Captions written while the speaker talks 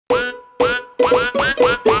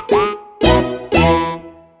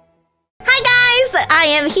I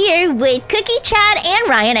am here with Cookie, Chad, and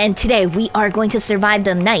Ryan, and today we are going to survive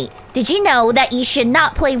the night. Did you know that you should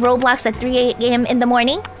not play Roblox at 3 a.m. in the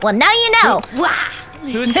morning? Well, now you know.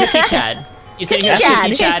 Who's Cookie Chad? You said you got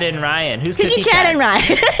Cookie Chad and Ryan. Who's Cookie Chad and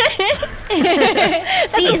Ryan?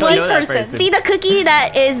 see the cookie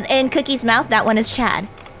that is in Cookie's mouth? That one is Chad.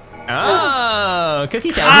 Oh,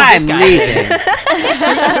 Cookie Chad. Who's this guy?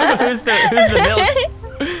 who's the milk?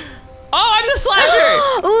 Oh, I'm the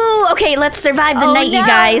slasher! Ooh, okay, let's survive the night, you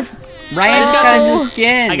guys. Ryan's got some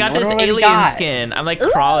skin. I got this alien skin. I'm like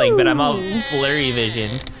crawling, but I'm all blurry vision.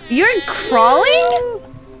 You're crawling?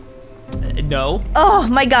 No. Oh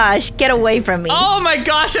my gosh, get away from me. Oh my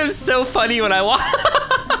gosh, I'm so funny when I walk.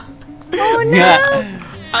 Oh no.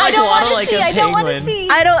 I don't waddle like a penguin. I don't want to see.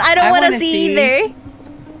 I don't want to see either.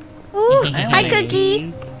 Ooh, hi,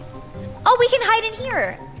 Cookie. Oh, we can hide in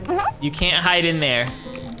here. You can't hide in there.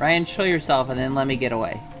 Ryan, show yourself and then let me get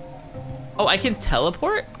away. Oh, I can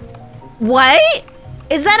teleport? What?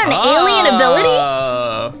 Is that an alien ability?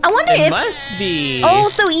 I wonder if... It must be. Oh,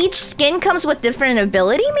 so each skin comes with different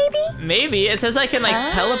ability, maybe? Maybe. It says I can, like,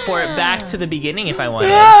 teleport back to the beginning if I want.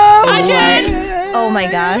 No! Hi, Jen! Oh, my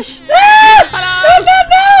gosh. Hello!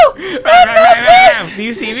 No! Do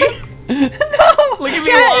you see me? No! Look at me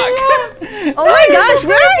walk. Oh, my gosh,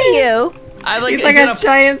 where are you? He's like a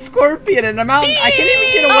giant scorpion in a mountain. I can't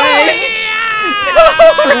even get away.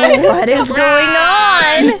 No. What is going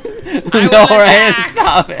on? No, Ryan,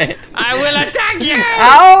 stop it. I will attack you.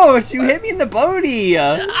 Ouch! You hit me in the booty.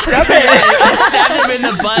 Stop it. I stabbed him in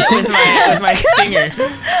the butt with my stinger.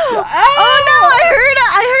 Oh no!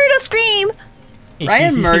 I heard a scream.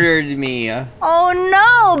 Ryan murdered me. Oh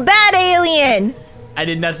no! Bad alien. I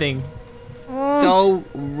did nothing. So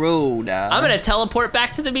rude. I'm gonna teleport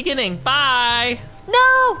back to the beginning. Bye.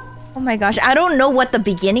 No. Oh my gosh, I don't know what the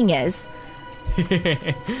beginning is.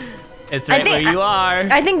 It's right where you are.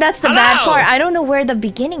 I think that's the bad part. I don't know where the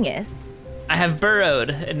beginning is. I have burrowed,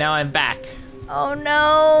 and now I'm back. Oh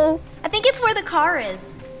no. I think it's where the car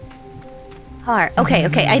is. Car. Okay.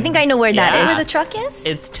 I think I know where that is. Where the truck is?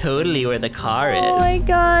 It's totally where the car is. Oh my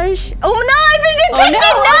gosh. Oh no, I've been detected.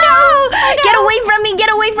 Oh, no. Oh, no. Get away from me.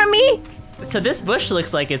 Get away from me. So this bush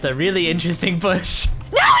looks like it's a really interesting bush.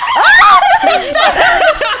 No!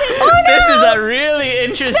 This is a really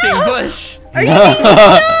interesting bush. Are you being...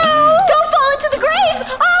 No! Don't fall into the grave!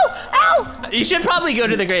 Oh! Ow! You should probably go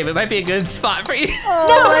to the grave. It might be a good spot for you.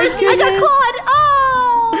 Oh, I got clawed!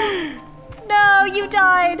 Oh! No, you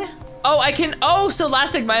died. Oh, I can... Oh, so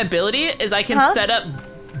Elastic, my ability is I can set up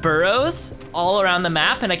burrows all around the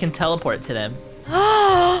map and I can teleport to them.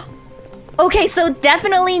 Okay, so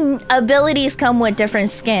definitely abilities come with different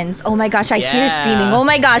skins. Oh my gosh, I hear screaming. Oh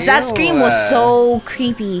my gosh, that scream was so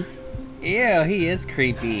creepy. Ew, he is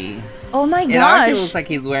creepy. Oh my gosh. It honestly looks like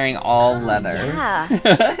he's wearing all leather. Yeah.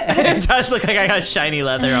 It does look like I got shiny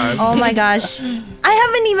leather arms. Oh my gosh. I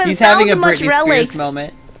haven't even He's found having a much Britney relics. Spears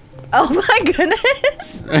moment. Oh my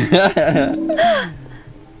goodness.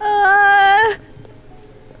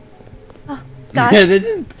 Oh gosh.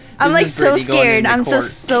 I'm like so scared. I'm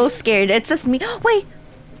so scared. It's just me. Wait.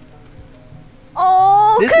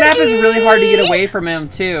 Oh, this Cookie! map is really hard to get away from him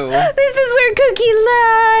too. This is where Cookie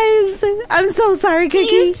lives. I'm so sorry,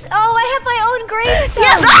 Cookie. Oh, I have my own gravestone.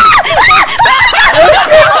 Yes.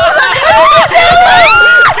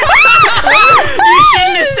 You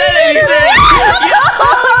shouldn't have said anything.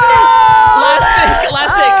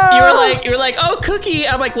 Elastic. You were like, oh, Cookie.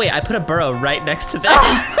 I'm like, wait, I put a burrow right next to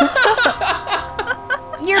that.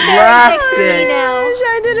 You're very next to me now.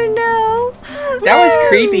 I didn't know. That was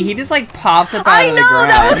creepy. He just like popped up out of the ground.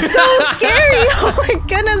 That was so scary. Oh my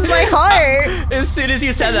goodness, my heart. As soon as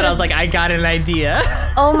you said that, I was like, I got an idea.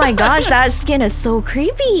 Oh my gosh, that skin is so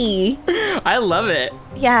creepy. I love it.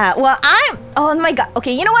 Yeah, well, oh my god.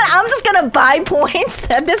 Okay, you know what? I'm just gonna buy points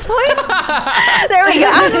at this point. There we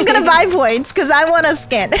go. I'm just gonna buy points because I want a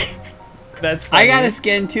skin. That's funny. I got a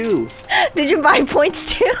skin too. Did you buy points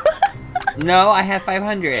too? No, I have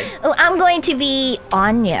 500. Oh, I'm going to be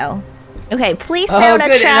Anyo. Okay, please stay on a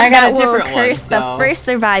trap that will curse the first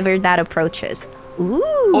survivor that approaches. Ooh.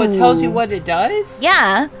 Oh, it tells you what it does?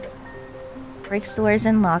 Yeah. Breaks doors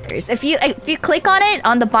and lockers. If you click on it,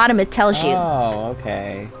 on the bottom it tells you. Oh,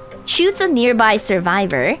 okay. Shoots a nearby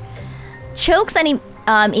survivor. Chokes and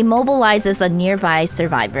immobilizes a nearby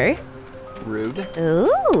survivor. Rude.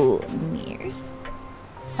 Ooh, mirrors.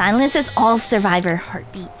 Silences all survivor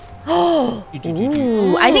heartbeats. Oh,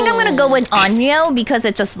 ooh. I think I'm gonna go with Anyo because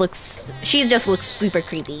she just looks super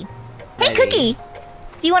creepy. Hey, Cookie,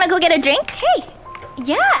 do you want to go get a drink? Hey.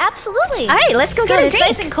 Yeah, absolutely. All right, let's go get a It's drink.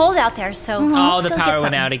 nice and cold out there, so. Oh, let's the go power get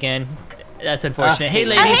went some. out again. That's unfortunate. Hey,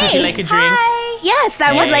 ladies, hey. would you like a drink? Hi. Yes,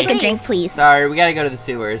 I would Hey. like a drink, please. Sorry, we gotta go to the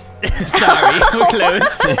sewers. Sorry, we're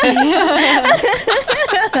closed.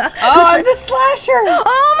 Oh, I'm the slasher!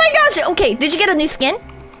 Oh my gosh. Okay, did you get a new skin?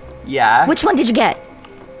 Yeah. Which one did you get?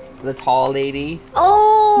 The tall lady.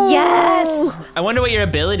 Oh. Yes. I wonder what your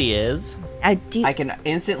ability is. I do. I can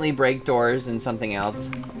instantly break doors and something else.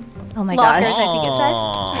 Oh my Lockers, gosh. I think it said.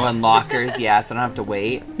 Oh, and lockers, yeah, so I don't have to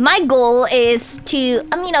wait. My goal is to,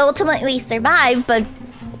 ultimately survive, but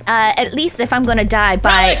at least if I'm gonna die,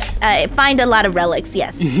 find a lot of relics.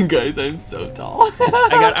 Yes. You guys, I'm so tall.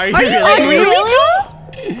 Are you Are you like really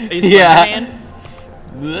tall? Are you Yeah. Slenderman?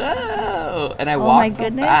 Whoa! And I Oh walk my so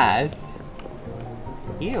goodness. fast.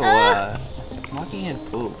 Ew. Walking in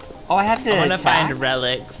poop. Oh, I have to I want to attack? find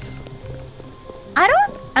relics. I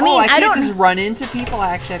don't. I mean, I I can't don't. just run into people. I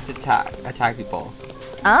actually have to attack people.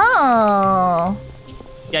 Oh.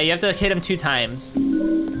 Yeah, you have to hit him 2 times.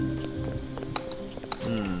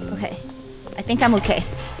 Okay. I think I'm okay.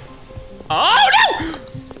 Oh no!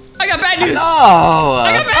 I got bad news. No!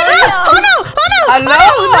 I got bad news. Oh no! Oh no! Hello!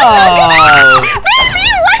 Oh, that's not good. Baby,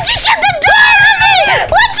 why'd you shut the door on me?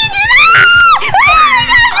 Why'd you do that?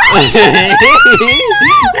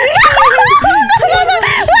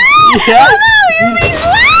 Yes.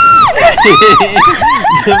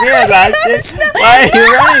 Come here, Elastic. Why are you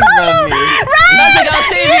running from me? Elastic, I'll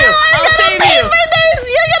save you. I'll save you.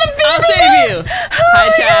 You're gonna pay I'll for save this. you. Hi,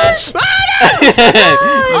 Chad.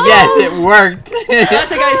 Yes, it worked.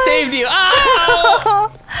 Elastic, I saved you.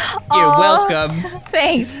 Oh! You're welcome.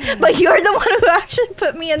 Thanks, but you're the one who actually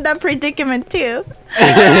put me in that predicament too.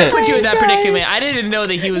 Put you in that predicament. I didn't know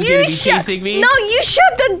that he was going to be chasing me. No, you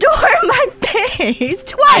shut the door in my face I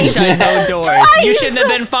twice. shut no doors. Twice. You shouldn't have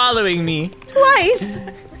been following me. Twice.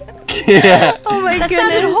 Yeah. Oh my That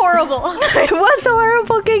goodness. sounded horrible. It was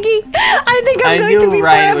horrible, Cookie. I think I'm I going to knew be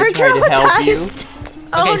Ryan forever would try to help you. traumatized.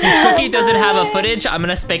 Okay, since no. Cookie doesn't have a footage, I'm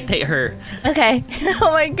going to spectate her. Okay.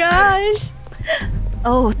 Oh my gosh.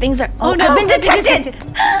 Oh, things are. Oh, no. I've been detected.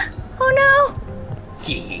 Oh no.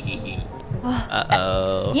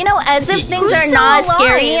 Uh-oh. You know, as if things Who's are still not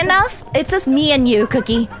scary alive? enough, it's just me and you,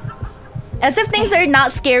 Cookie. As if things are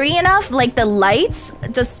not scary enough, like the lights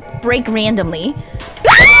just break randomly. Where'd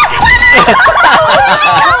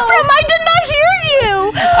you come from? I did not hear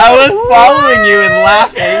you. I was following you and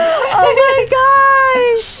laughing. Oh my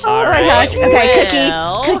gosh. All Oh my right, gosh. Okay,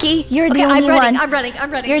 well. Cookie, you're the Okay, only I'm running. one. I'm running. I'm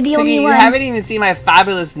running. You're the Cookie, only you one. haven't even seen my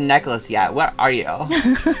fabulous necklace yet. What are you? I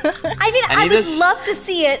mean, I need would to love to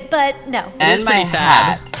see it, but no. and is my pretty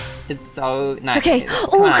fab. hat. It's so nice. Okay. Come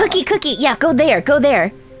Oh, on. Cookie. Yeah, go there. Go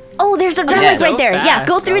there. Oh, there's a relic yes. right So there. Yeah, fast.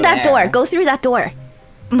 go through Go that there. door. Go through that door.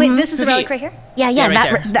 Wait, this is the Cookie. relic right here? Yeah, Yeah, right that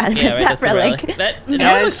there. that Yeah, right, that's the relic. That I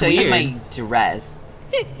gotta looks show you weird. my dress.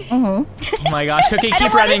 Oh my gosh, Cookie, keep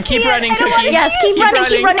wanna running, see keep it. running, I don't Cookie. wanna Yes, keep running. I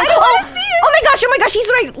don't wanna see it. Oh my gosh, he's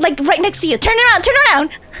right next to you. Turn around.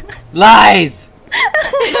 Lies!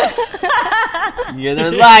 You're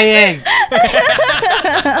lying!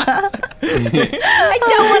 I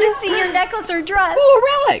don't want to see your necklace or dress. Ooh, a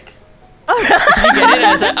relic! You get it?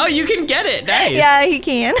 I was like, oh, you can get it. Nice. Yeah, he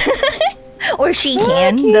can. Or she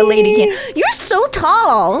can. The lady can. You're so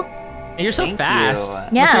tall. And you're so Thank fast. you.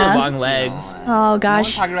 With Yeah. your long legs. Oh No one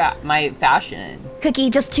gosh. talking about my fashion. Cookie,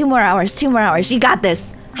 just 2 more hours. 2 more hours. You got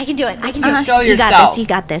this. I can do it. I can do Uh-huh. it. Show You got yourself. this. You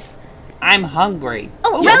got this. I'm hungry.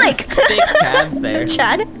 Oh, You have some relic. thick calves there.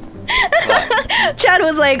 Chad. What? Chad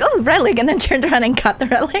was like, oh, relic, and then turned around and got the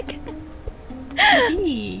relic.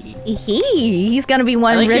 He's gonna be I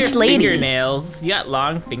one like rich your lady. fingernails. You got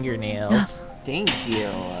long fingernails. Thank you.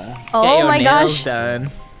 Oh Get your my nails gosh. done.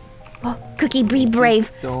 Oh, Cookie, be brave.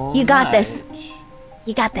 So You got this. much.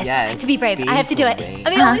 You got this. Yes, To be brave, I have to do it. be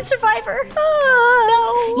I'm the only survivor.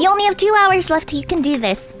 No. You only have 2 hours left. You can do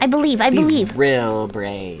this. I believe. I believe. real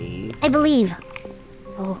brave. I believe.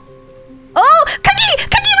 Oh. Oh! Cookie!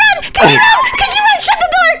 Cookie, run! Cookie, run! Cookie, run! Shut the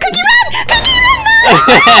door! Cookie, run! Cookie,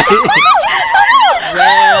 run!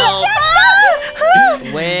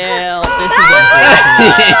 Well, this is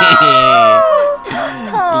unfortunate.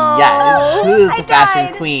 Yes. Who's the fashion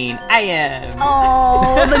died. queen? I am.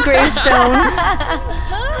 Oh, the gravestone.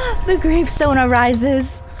 The gravestone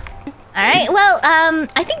arises. All right. Well,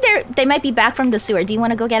 I think they might be back from the sewer. Do you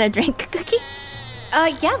want to go get a drink, Cookie?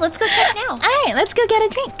 Yeah, let's go check now. All right, let's go get a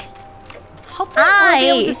drink. Hopefully we'll be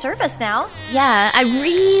able to serve us now. Yeah, I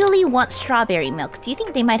really want strawberry milk. Do you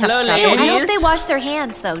think they might have Hello, strawberry I milk? hope Ladies? they wash their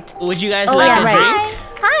hands, though. Would you guys Oh, like yeah, a right. drink?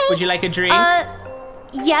 Hi. Would you like a drink?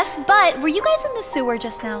 Yes, but were you guys in the sewer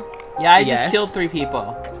just now? Yeah, I just Yes. killed 3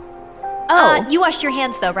 people. Oh. You washed your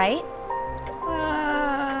hands, though, right?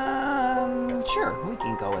 Sure, we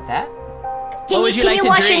can go with that. Can would you you like to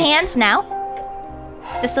wash your drink? hands now?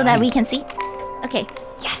 Just so that we can see. Okay.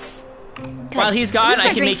 Yes. Good. While he's gone, At least I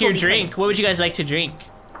our can make drinks your will be drink. What would you guys like to drink?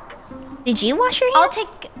 Did you wash your I'll hands?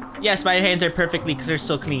 take. Yes, my hands are perfectly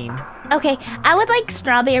crystal clean. Okay. I would like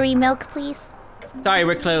strawberry milk, please. Sorry,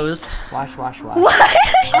 we're closed. Wash. What? What?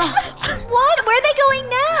 Where are they going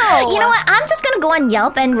now? You know what? I'm just gonna go on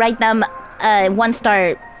Yelp and write them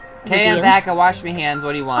 1-star Okay, I'm review. back. I washed my hands.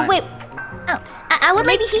 What do you want? Wait. Oh, I would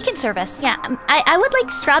Maybe like. he can serve us. Yeah. I would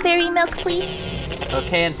like strawberry milk, please.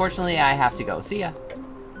 Okay, unfortunately, I have to go. See ya.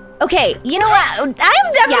 Okay. You know what? I'm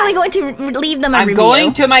definitely going to leave them a I'm review.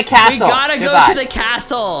 going to my castle. We gotta Goodbye. go to the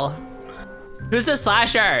castle. Who's the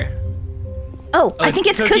slasher? Oh, I think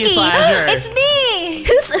it's Cookie. Slasher. It's me.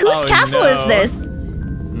 Whose Oh, castle no. is this?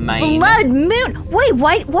 Mine. Blood Moon. Wait,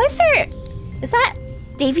 why? Was there? Is that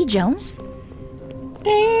Davy Jones?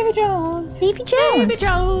 Davy Jones. Davy Jones.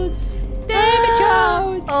 Jones. David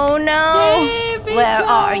Jones. Oh no. Where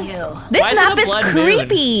are you? This Why is it map a is blood moon?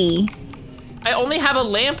 creepy. I only have a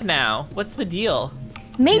lamp now. What's the deal?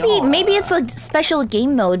 Maybe it's a special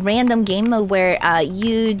game mode, random game mode where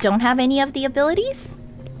you don't have any of the abilities.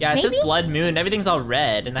 Yeah, it says Maybe? blood moon. Everything's all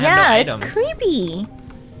red, and I Yeah, have no it's items. creepy.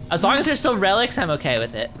 As long as there's still relics, I'm okay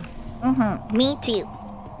with it. Me too.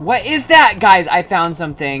 What is that, guys? I found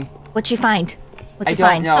something. What'd you find? What'd I you don't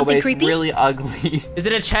find? know, but Something it's creepy? really ugly. Is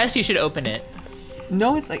it a chest? You should open it.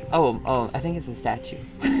 No, it's like oh, I think it's a statue.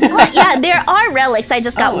 What? Yeah, there are relics. I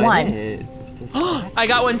just got Oh, one. It is. It's a statue. I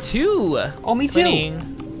got one too. Oh, me too.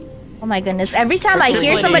 Winning. Oh my goodness. Every time I You're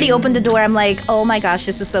hear somebody winning. open the door, I'm like, oh my gosh,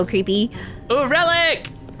 this is so creepy. Ooh, relic!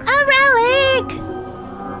 A relic!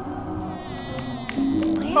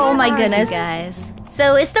 Oh my Where are goodness. you guys.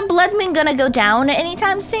 So is the blood moon gonna go down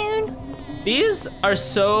anytime soon? These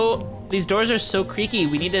doors are so creaky.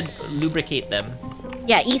 We need to lubricate them.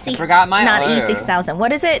 Yeah, E6. forgot my Not order. E6000.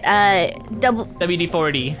 What is it?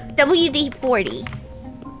 WD-40. WD-40.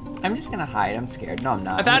 I'm just gonna hide. I'm scared. No, I'm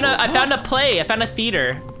not. I found a play. I found a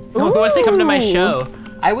theater. Who wants to come to my Ooh. show?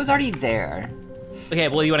 I was already there. Okay,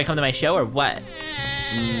 well, you want to come to my show or what?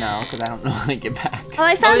 No, because I don't know how to get back. Oh,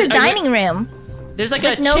 I found Oh, a are you- dining room. There's like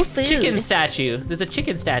With a no food. chicken statue. There's a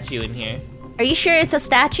chicken statue in here. Are you sure it's a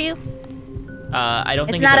statue? I don't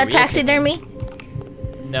It's think not a it's real taxidermy?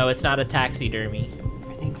 chicken. No, it's not a taxidermy.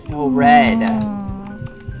 Everything's so red.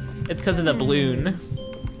 It's because of the balloon.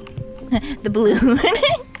 The balloon.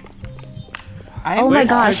 Oh my Where's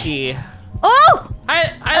gosh. Cookie? Oh! I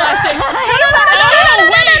Elastic. No,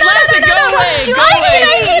 wait, Elastic, go away, go away. I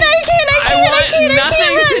can't. I want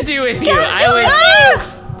nothing to do with you. I would. Violent.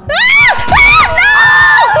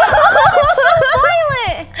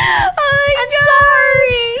 I'm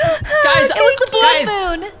sorry. Guys, It was the blood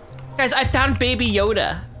guys, moon. guys, I found Baby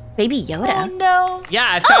Yoda. Baby Oh Yoda. no. Yeah,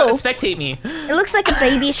 I found Oh. it. Spectate me. It looks like a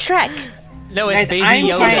baby Shrek. No, it's Guys, Baby I'm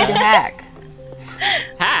trying to Yoda. hack.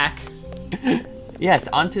 Hack? Yes,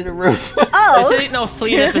 onto the roof. Oh. This ain't no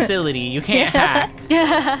fleet facility. You can't hack.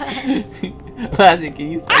 Classic,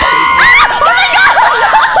 can you stop?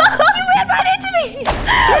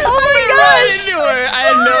 Oh my gosh. Into her. I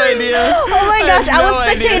had no idea. Oh my gosh, I was no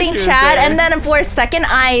idea she spectating was Chad, there. and then for a second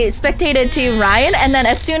I spectated to Ryan, and then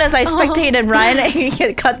as soon as I spectated Ryan,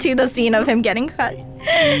 it cut to the scene of him getting cut.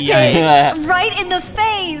 Yikes. Right in the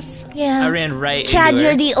face. Yeah. I ran right Chad, into her.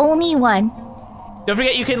 you're the only one. Don't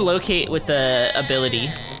forget you can locate with the ability.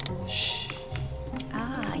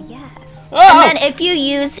 Ah, yes. Oh! And then if you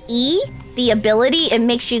use E, the ability, it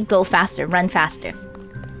makes you go faster, run faster.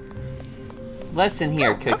 Listen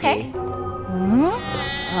here, Cookie. Okay.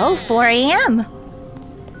 Oh, 4 a.m.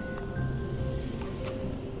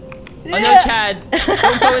 Oh no, Chad!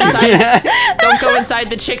 Don't go inside. Don't go inside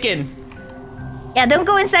the chicken. Yeah, don't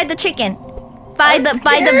go inside the chicken. By I'm the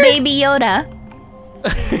scared. baby Yoda.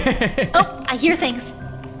 Oh, I hear things.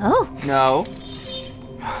 Oh. No.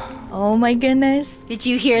 Oh my goodness. Did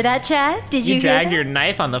you hear that, Chad? Did you, You hear dragged that? your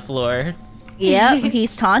knife on the floor. Yep,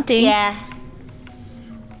 he's taunting. Yeah.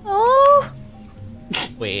 Oh.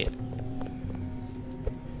 Wait.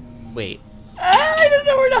 Wait. I don't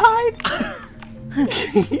know where to hide.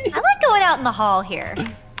 I like going out in the hall here.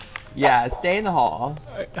 Yeah, stay in the hall.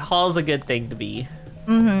 Hall's a good thing to be.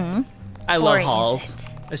 Mm-hmm. I love Or is halls. it?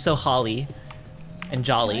 They're so holly and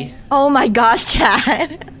jolly. Oh my gosh,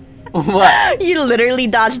 Chad. What? You literally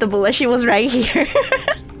dodged the bullet. She was right here.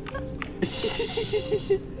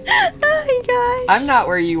 Oh my gosh. I'm not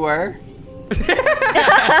where you were.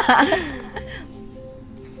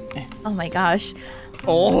 Oh my gosh.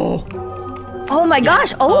 Oh. Oh my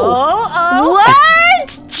gosh. Oh. Oh,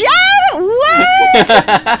 What? Chad? What?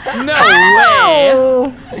 No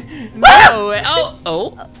way. No way.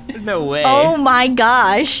 Oh. No way. Oh my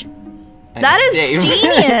gosh. That is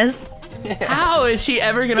genius. How is she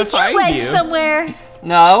ever gonna Did you find wedge you? somewhere?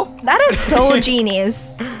 No. That is so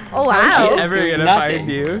genius. Oh How is wow. she ever Doing gonna nothing.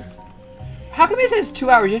 find you? How come it says 2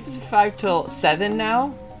 hours? You have to survive till 7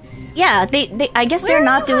 now? Yeah, I guess they're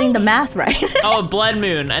not doing the math right. Oh, Blood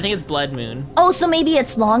Moon. I think it's Blood Moon. Oh, so maybe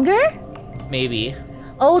it's longer? Maybe.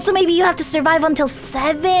 Oh, so maybe you have to survive until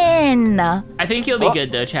 7. I think you'll be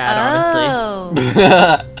good though, Chad, honestly.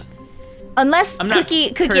 Oh. Unless I'm not Cookie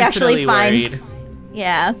actually personally finds.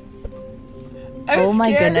 Yeah. Oh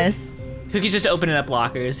my goodness. Cookie's just opening up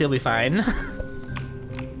lockers. He'll be fine.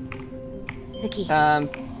 Cookie, You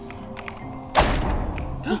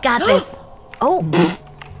you got this. Oh.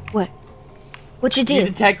 What? What'd you do?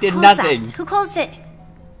 detected Close that. nothing. Who closed it?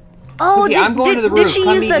 Oh, Cookie, I'm going to the did roof. she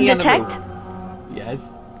Come use meet the me on the detect? roof. Yes.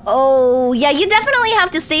 Oh, yeah, you definitely have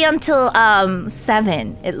to stay until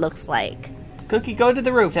 7, it looks like. Cookie, go to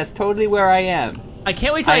the roof. That's totally where I am. I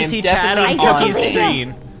can't wait till I I am see Chad on definitely on Cookie's it.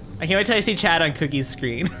 screen. I can't wait till I see Chad on Cookie's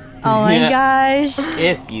screen. Oh my Yeah. gosh.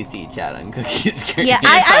 If you see Chad on Cookie's screen. Yeah,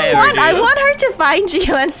 If I ever I do. want her to find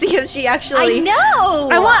you and see if she actually. I know.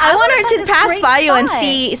 I want wanna her find to this pass great by you and spot.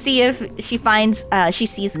 see if she finds she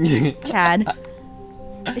sees Chad.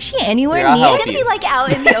 Is she anywhere Here, I'll near? help It's gonna you. be like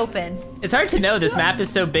out in the open. It's hard to know. This map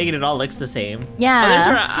is so big and it all looks the same. Yeah. Oh, there's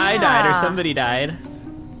where I died or Yeah. somebody died.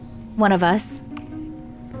 One of us.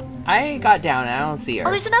 I got down. I don't see her.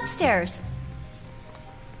 Oh, there's an upstairs.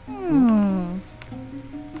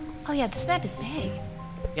 Oh yeah, this map is big.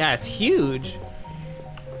 Yeah, it's huge.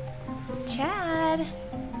 Chad.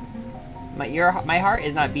 My heart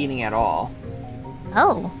is not beating at all.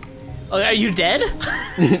 Oh. Oh, are you dead?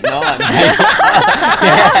 No, I'm not.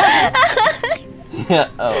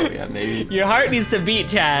 Oh, yeah, maybe. Your heart needs to beat,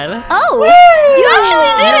 Chad. Oh. You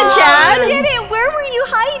actually did it, Chad. Did it? Where were you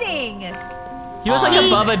hiding? He was like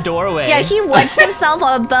above a doorway. Yeah, he wedged himself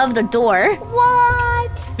above the door.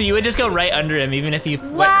 What? So you would just go right under him even if you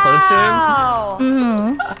went close to him? Wow.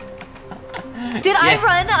 Did I Yes.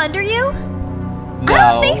 run under you? No. I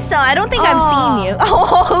don't think so. I don't think I've seen you.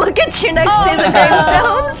 Oh, look at you next to the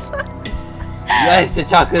gravestones. Yes, the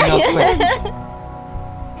chocolate milk quiz.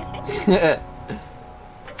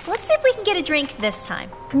 So let's see if we can get a drink this time.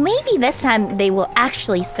 Maybe this time they will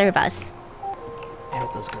actually serve us. I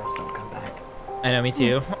hope those girls don't come back. I know, me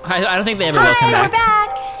too. I don't think they ever will come Hi, we're back.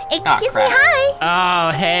 back. Excuse me, crap. hi.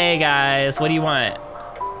 Oh, hey guys. What do you want?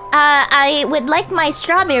 I would like my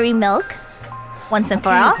strawberry milk. Once and for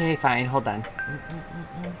all. Okay, fine. Hold on.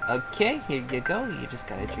 Okay, here you go. You just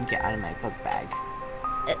gotta drink it out of my book bag.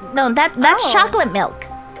 No, that's Oh. chocolate milk.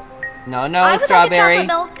 No, no, I would strawberry. like a chocolate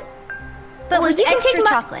milk, but Well, with you can extra take my-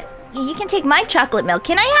 chocolate. You can take my chocolate milk.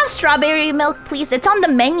 Can I have strawberry milk, please? It's on the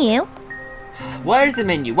menu. Where's the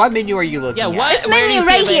menu? What menu are you looking Yeah, at? what? This Where do you menu see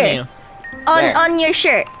right a here. menu? Where? On your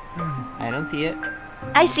shirt. I don't see it.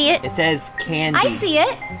 I see it. It says candy. I see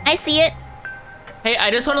it. I see it. Hey,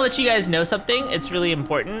 I just want to let you guys know something. It's really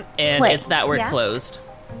important, and What? it's that we're Yeah? closed.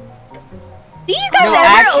 Do you guys No, ever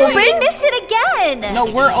actually- open? We missed it again. No,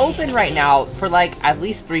 we're open right now for like at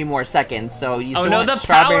least 3 more seconds. So you Oh still no, want the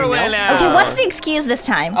strawberry power went milk? out. Okay, what's the excuse this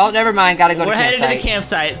time? Oh, never mind. Gotta go We're to headed to the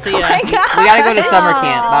campsite. campsite. See ya. Oh my god. We gotta go to summer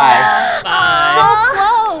camp. Bye. Bye. So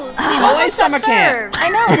close. We Always almost got summer camp. served. I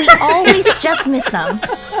know, we always just miss them.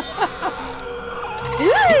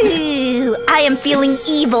 Ooh, I am feeling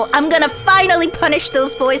evil. I'm gonna finally punish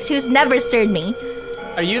those boys who's never served me.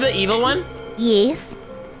 Are you the evil one? Yes.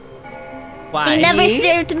 Why? They never Yes?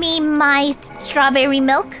 served me my strawberry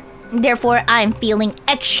milk. Therefore, I'm feeling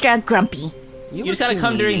extra grumpy. You just gotta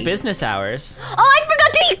come during business hours. Oh, I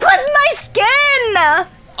forgot to equip my skin!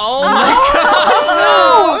 Oh my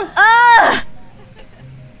god! Ugh!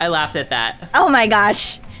 I laughed at that. Oh my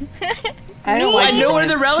gosh. I don't Oh, like I it know when where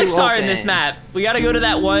the it's relics too are in this open. map. We gotta go to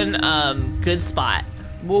that one good spot.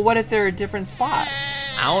 Well, what if there are different spots?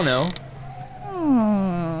 I don't know.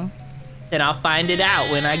 Then I'll find it out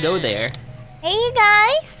when I go there. Hey, you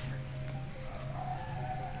guys.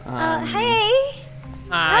 Hey.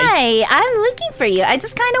 Hi, I'm looking for you. I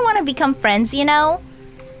just kind of want to become friends, you know?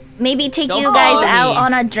 Maybe take Don't you guys follow out me.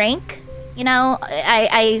 on a drink. You know,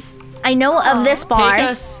 I know of this bar. Take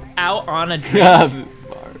us out on a drink. Yeah, this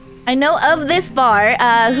bar. I know of this bar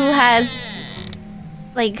who has,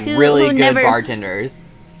 like, Really who good never... bartenders.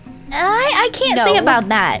 I can't say No. about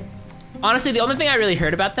that. Honestly, the only thing I really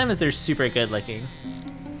heard about them is they're super good looking.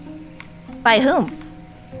 By whom?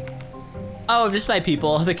 Oh, just by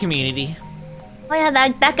people, the community. Oh yeah,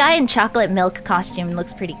 that guy in chocolate milk costume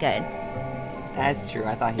looks pretty good. That's true.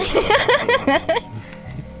 I thought he was.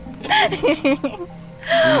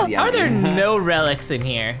 Easy on Are there me. no relics in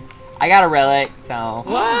here? I got a relic, so.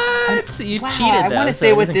 What? You Wow, cheated though. I want to so say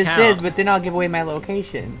it what doesn't this count. is, but then I'll give away my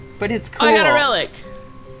location. But it's cool. I got a relic.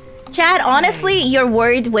 Chad, honestly, you're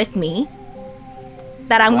worried with me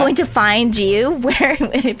that I'm What? going to find you where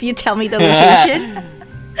if you tell me the location.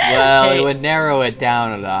 Well, Hey. it would narrow it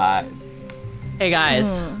down a lot. Hey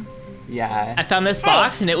guys, Yeah. I found this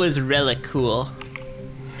box and it was relic cool.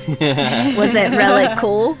 Was it relic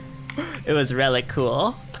cool? It was relic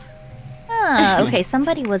cool. Ah, okay,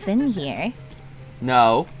 somebody was in here.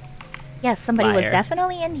 No. Yes, somebody was Liar.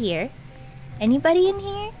 definitely in here. Anybody in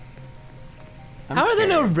here? I'm How are there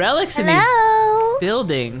no scared. relics in these Hello?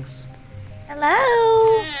 buildings?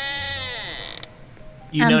 Hello?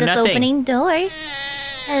 You I'm know just nothing. opening doors.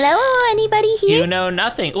 Hello? Anybody here? You know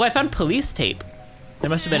nothing. Oh, I found police tape. There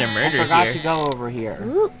must have been a I murder forgot here. to go over here.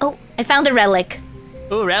 Ooh, oh, I found a relic.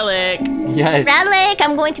 Ooh, relic. Yes. Relic,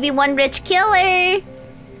 I'm going to be one rich killer.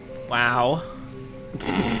 Wow.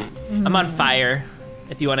 I'm on fire.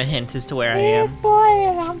 If you want a hint as to where I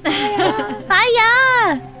am.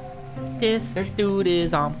 Hiya! This dude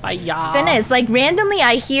is on fire. Goodness, like randomly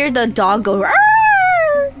I hear the dog go.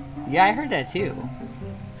 "Arr!" Yeah, I heard that too.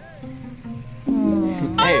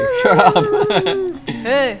 Hey, shut up.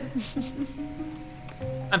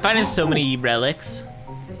 I'm finding so many relics.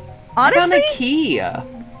 I found Honestly, a key.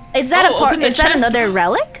 is that Oh, a part? open the Is that chest. another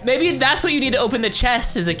relic? Maybe that's what you need to open the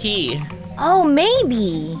chest as a key. Oh,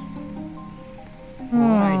 maybe. What do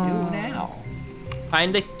I do now?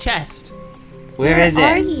 Find the chest. Where is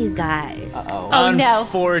Are it? you guys? Uh-oh. Oh, no.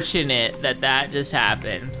 Unfortunate that just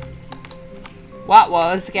happened. What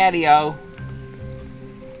was Scatio?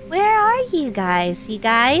 Where are you guys? You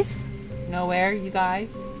guys? Nowhere, you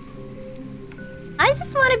guys? I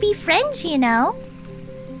just want to be friends, you know.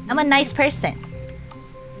 I'm a nice person.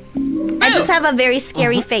 I just have a very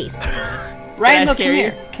scary face. Ryan, I look, come scare you?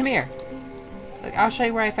 here. Come here. Look, I'll show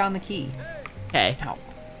you where I found the key. Okay. Ow.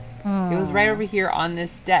 It was right over here on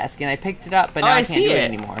this desk, and I picked it up, but Oh, now I I can't see do it it.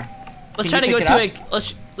 anymore. Let's Can try to you go pick to it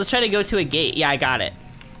a let's try to go to a gate. Yeah, I got it.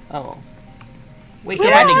 Oh. Wait,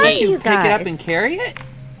 Where can I are make you you pick it up guys? and carry it?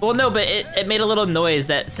 Well, no, but it made a little noise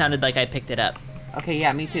that sounded like I picked it up. Okay,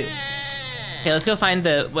 yeah, me too. Okay, let's go find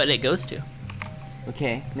what it goes to.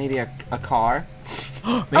 Okay, maybe a car,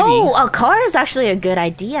 Maybe. Oh, a car is actually a good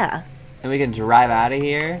idea. and we can drive out of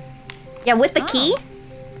here. Yeah, with the key.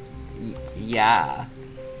 Yeah.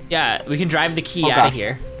 Yeah, we can drive the key Oh, out gosh. of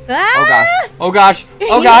here. Oh Ah! gosh. Oh gosh.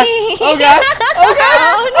 Oh gosh. Oh gosh. Oh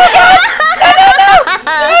gosh.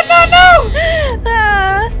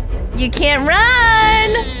 You can't run.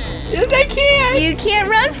 Yes, I can. You can't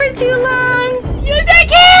run for too long. Yes, I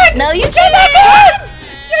can. No, you can't.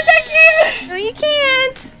 Yes, I can. No, you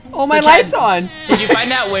can't. Oh, my So, Chad- light's on. Did you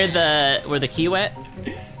find out where the key went?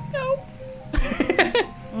 No.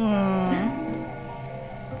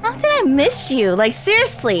 How did I miss you? Like,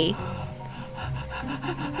 seriously.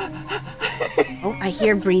 Oh, I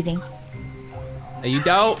hear breathing. No, you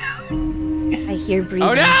don't. I hear breathing.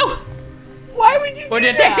 Oh no! Why would you We're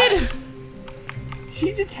do detected. that?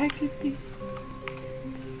 She detected me.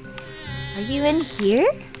 Are you in here?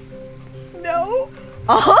 No.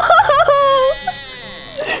 Oh!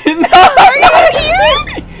 No. Are you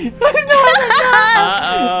here? No,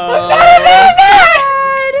 Uh-oh.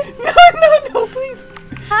 no, please.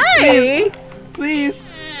 Hi. Please.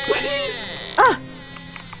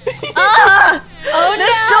 Oh,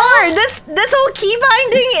 this door, this whole key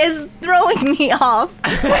binding is throwing me off.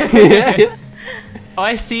 Oh,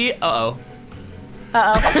 I see. Uh-oh.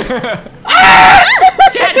 Uh-oh.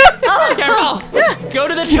 Jen! Careful! Go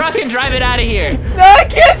to the truck and drive it out of here. No, I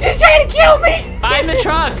can't. She's trying to kill me. Find the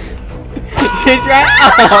truck. She's trying.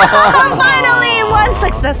 Finally, one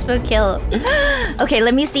successful kill. Okay,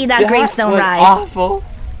 let me see that gravestone was rise. Awful.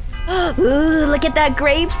 Ooh, look at that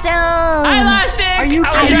gravestone. Hi, Elastic! Are you I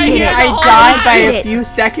was kidding right me? here the I whole died time. by did a it. few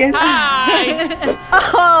seconds. Hi!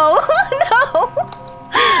 Oh, no.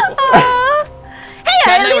 Oh. Hey,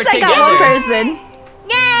 Chad and at I least were I got one together. person.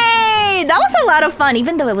 Yay! That was a lot of fun,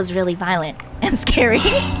 even though it was really violent and scary.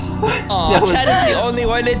 Aw, That was- Chad is the only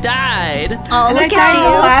one that died. Oh, And I look died in the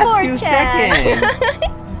at last you, poor few Chad. seconds.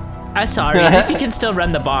 I'm sorry. At least you can still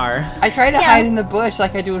run the bar. I tried to Yeah. hide in the bush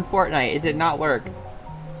like I do in Fortnite. It did not work.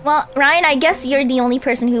 Well, Ryan, I guess you're the only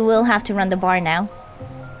person who will have to run the bar now.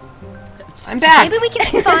 I'm back. Maybe we can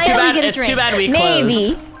It's too finally bad. get a It's drink. too bad we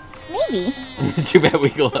Maybe. closed. Maybe. Too bad we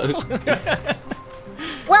closed.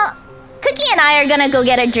 Well, Cookie and I are gonna go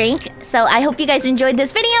get a drink. So I hope you guys enjoyed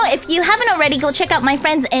this video. If you haven't already, go check out my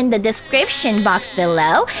friends in the description box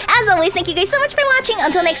below. As always, thank you guys so much for watching.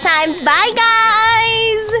 Until next time, bye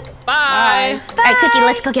guys! Bye! Alright, Cookie,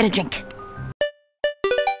 let's go get a drink.